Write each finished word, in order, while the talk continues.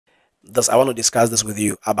Thus, I want to discuss this with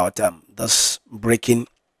you about this breaking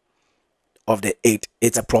of the eight.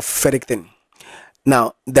 It's a prophetic thing.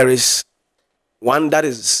 Now, there is one that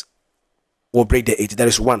will break the eight. There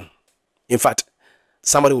is one. In fact,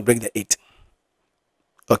 somebody will break the eight.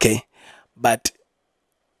 Okay, but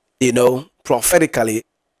prophetically,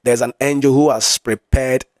 there's an angel who has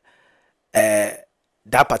prepared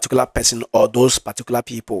that particular person or those particular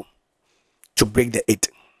people to break the eight.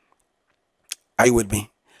 Are you with me?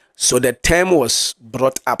 So the term was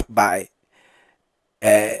brought up by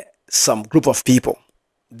some group of people.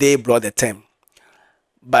 They brought the term,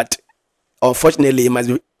 but unfortunately,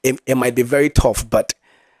 it might be very tough. But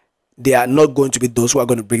they are not going to be those who are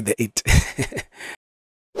going to break the eight.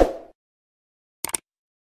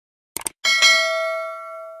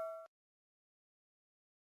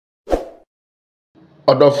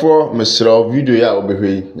 Odofo mesro video ya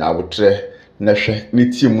obehwe nya abotre na hwe ne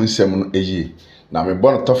tie mu nsem no eyi na me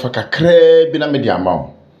bon tofa kakra bi na me dia ma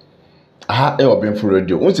aha e obenfu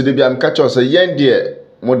radio unti de bia me ka cho se yen de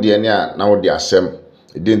mo de ne a na wo de asem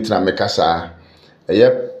de ntina me kasa eye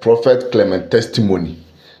prophet Clement testimony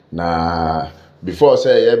na before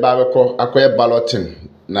say ye ba beko akoye balloting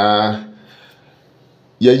na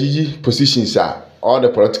ye positions all the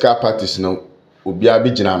political parties no obi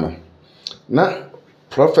abi gina no na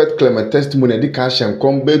Prophet Clement testimony di ka hye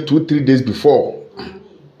nkom be 2-3 days before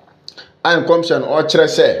and commission or chere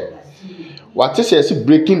say what is say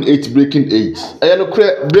breaking 8 eye no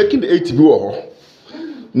breaking the 8 bi wo ho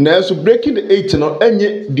na so breaking the 8 no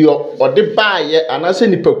enye di ode baaye anase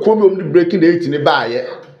nipa ko bi om breaking the 8 ni baaye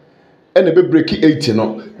ene be breaking 8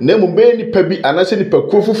 no na mu be nipa bi anase nipa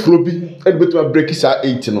ko fufuro bi ene betuma breaking sa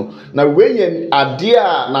 8 no na we yen ade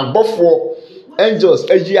a na bofo angels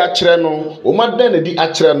eji akere no o madan na di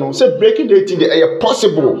akere no say breaking the 8 dey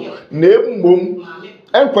possible na emom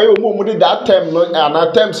enkwai o mom dey that time no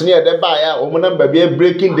na times ne dey buy a o mo number be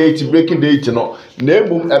breaking the 8 no na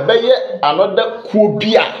emom ebeye another kuo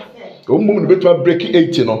bia o mom no betuma breaking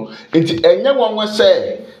 8 no enti enye wonwo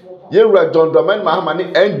say yewura John Dramani Mahama ne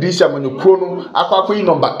NDC amanyokuo no akwakoyi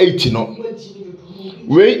number 8 no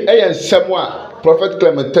we nsem a Prophet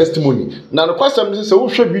Clement testimony na no kwasam se wo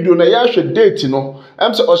hwe video na ya hwe date no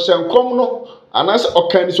am se ohyenkom no anase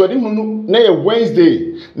okan so de hunu na ye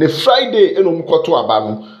Wednesday na Friday eno mkoto aba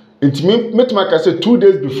no ntimi metuma ka se 2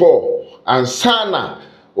 days before and sana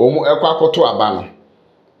omo ekwa akoto aba no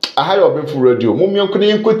aha yo benfu radio mo mienko ne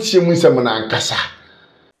yenkotie mu nsem na ankasa.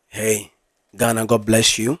 Hey Ghana, God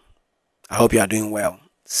bless you. I hope you are doing well.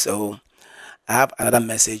 So I have another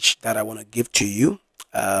message that I want to give to you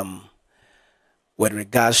with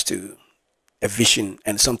regards to a vision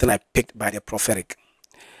and something I picked by the prophetic.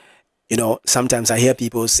 Sometimes I hear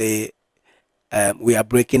people say, we are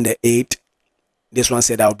breaking the 8. This one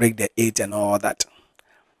said I'll break the 8 and all that.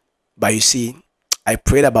 But you see, I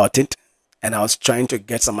prayed about it and I was trying to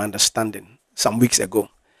get some understanding some weeks ago.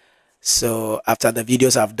 So after the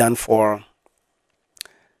videos I've done for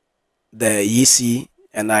the EC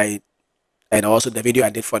and also the video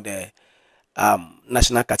I did for the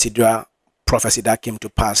National Cathedral prophecy that came to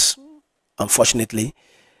pass, unfortunately,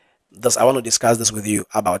 thus I want to discuss this with you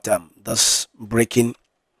about this breaking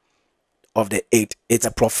of the 8. It's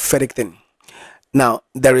a prophetic thing. Now,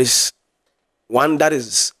 there is one that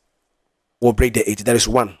will break the 8. There is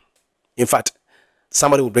one. In fact,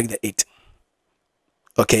 somebody will break the 8.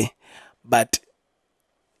 Okay, but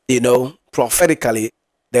prophetically,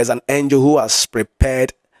 there's an angel who has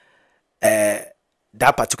prepared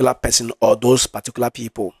that particular person or those particular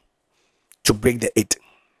people to break the 8.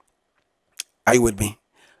 Are you with me?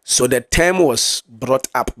 So the term was brought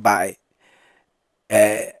up by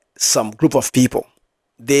some group of people.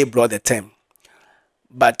 They brought the term,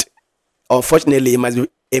 but unfortunately,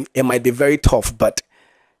 it might be very tough. But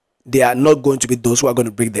they are not going to be those who are going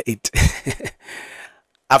to break the 8.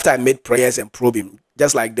 After I made prayers and probing,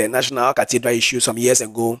 just like the National Cathedral issue some years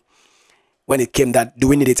ago, when it came that do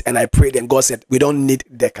we need it, and I prayed and God said we don't need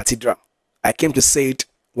the cathedral. I came to say it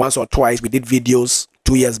once or twice. We did videos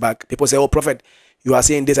 2 years back. People say, oh prophet, you are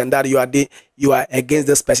saying this and that, you are against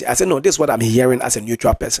this person. I said, no, this is what I'm hearing as a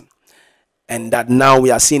neutral person. And that now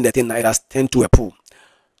we are seeing the thing that it has turned to a pool.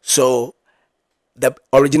 So the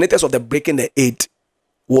originators of the breaking the 8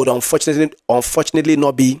 would unfortunately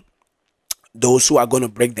not be those who are going to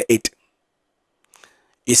break the 8.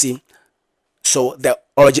 You see, so the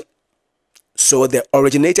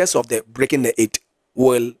originators of the breaking the 8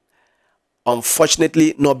 will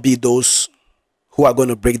unfortunately not be those who are going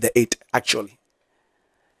to break the 8. Actually,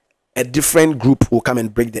 a different group will come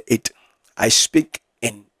and break the 8. I speak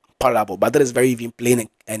in parable, but that is very even plain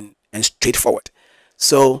and straightforward.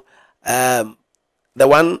 So the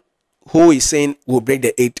one who is saying will break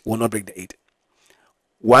the 8 will not break the 8.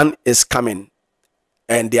 One is coming,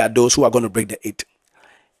 and there are those who are going to break the 8.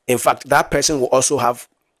 In fact, that person will also have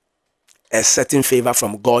a certain favor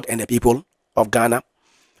from God and the people of Ghana,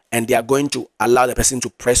 and they are going to allow the person to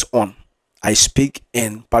press on. I speak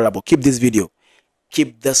in parable. Keep this video.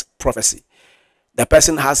 Keep this prophecy. The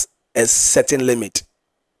person has a certain limit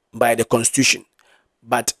by the constitution,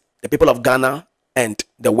 but the people of Ghana and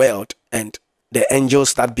the world and the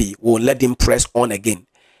angels that be will let him press on again.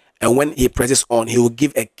 And when he presses on, he will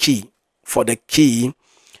give a key for the key,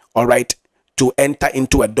 all right, to enter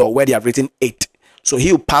into a door where they have written 8. So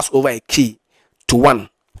he will pass over a key to one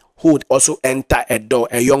who would also enter a door,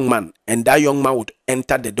 a young man, and that young man would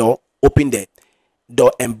enter the door, open the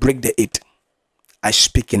door, and break the 8. I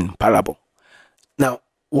speak in parable. Now,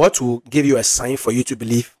 what will give you a sign for you to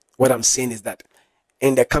believe what I'm saying is that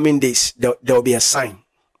in the coming days, there will be a sign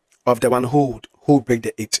of the one who will break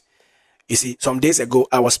the 8. You see, some days ago,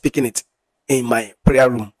 I was speaking it in my prayer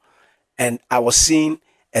room, and I was seeing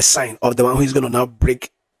a sign of the one who is going to now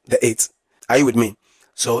break the 8. Are you with me?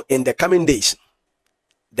 So in the coming days,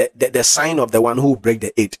 the sign of the one who will break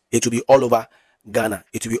the 8, it will be all over Ghana.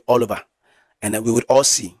 It will be all over. And then we would all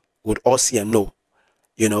see and know,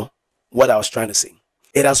 what I was trying to say.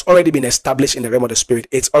 It has already been established in the realm of the spirit.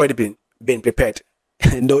 It's already been prepared.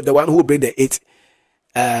 The one who will break the 8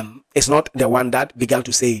 is not the one that began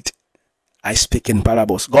to say it. I speak in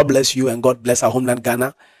parables. God bless you, and God bless our homeland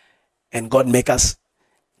Ghana, and God make us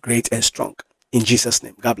great and strong. In Jesus'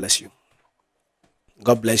 name, God bless you.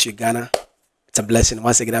 God bless you, Ghana. It's a blessing.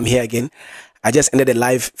 Once again, I'm here again. I just ended a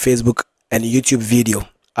live Facebook and YouTube video.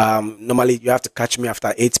 Normally, you have to catch me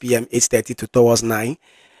after 8 p.m., 8:30 to towards 9.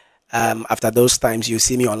 After those times, you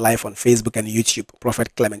see me on live on Facebook and YouTube,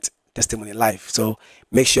 Prophet Clement Testimony Live. So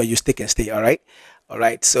make sure you stick and stay. All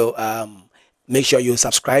right. So make sure you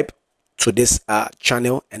subscribe to this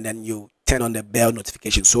channel, and then you turn on the bell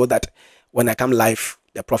notification so that when I come live,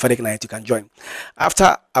 the prophetic night, you can join.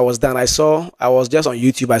 After I was done, I was just on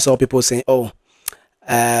YouTube. I saw people saying, "Oh,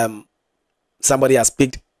 somebody has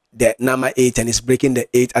picked the number 8 and is breaking the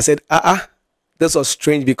 8." I said, this was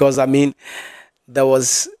strange, because there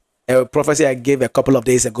was a prophecy I gave a couple of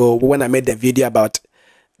days ago when I made the video about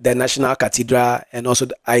the National Cathedral, and also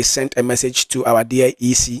I sent a message to our dear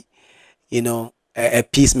EC, a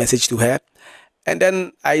peace message to her. And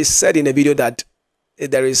then I said in the video that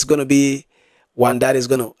there is going to be one that is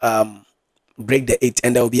going to break the 8,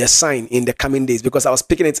 and there will be a sign in the coming days, because I was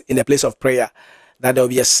speaking it in the place of prayer, that there will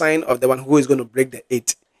be a sign of the one who is going to break the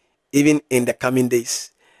 8, even in the coming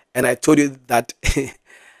days. And I told you that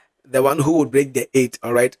the one who will break the 8,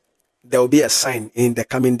 all right, there will be a sign in the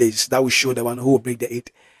coming days that will show the one who will break the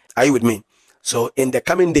 8. Are you with me? So in the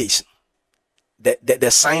coming days,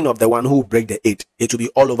 the sign of the one who will break the 8, it will be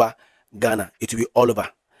all over Ghana. It will be all over.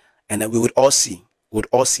 And then we would all see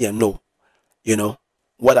and know,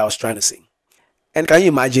 what I was trying to say. And can you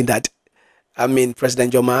imagine that?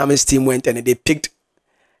 President John Mahama's team went and they picked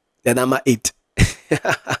the number 8.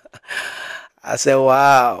 I said,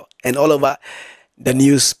 wow. And all over the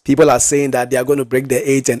news, people are saying that they are going to break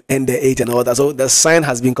the 8 and end the 8 and all that. So the sign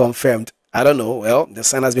has been confirmed. I don't know. Well, the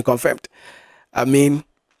sign has been confirmed.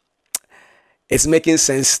 It's making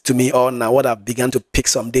sense to me all now. What I've begun to pick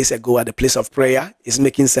some days ago at the place of prayer is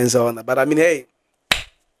making sense all now. But hey,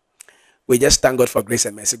 we just thank God for grace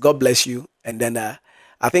and mercy. God bless you. And then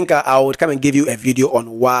I think I would come and give you a video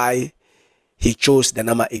on why he chose the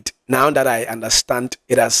number 8. Now that I understand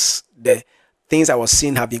it, as the things I was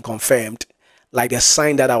seeing have been confirmed, like the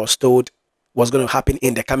sign that I was told was going to happen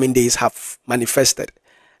in the coming days have manifested.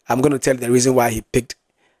 I'm going to tell you the reason why he picked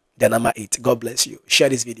the number 8. God bless you. Share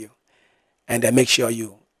this video, and then make sure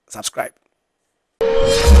you subscribe.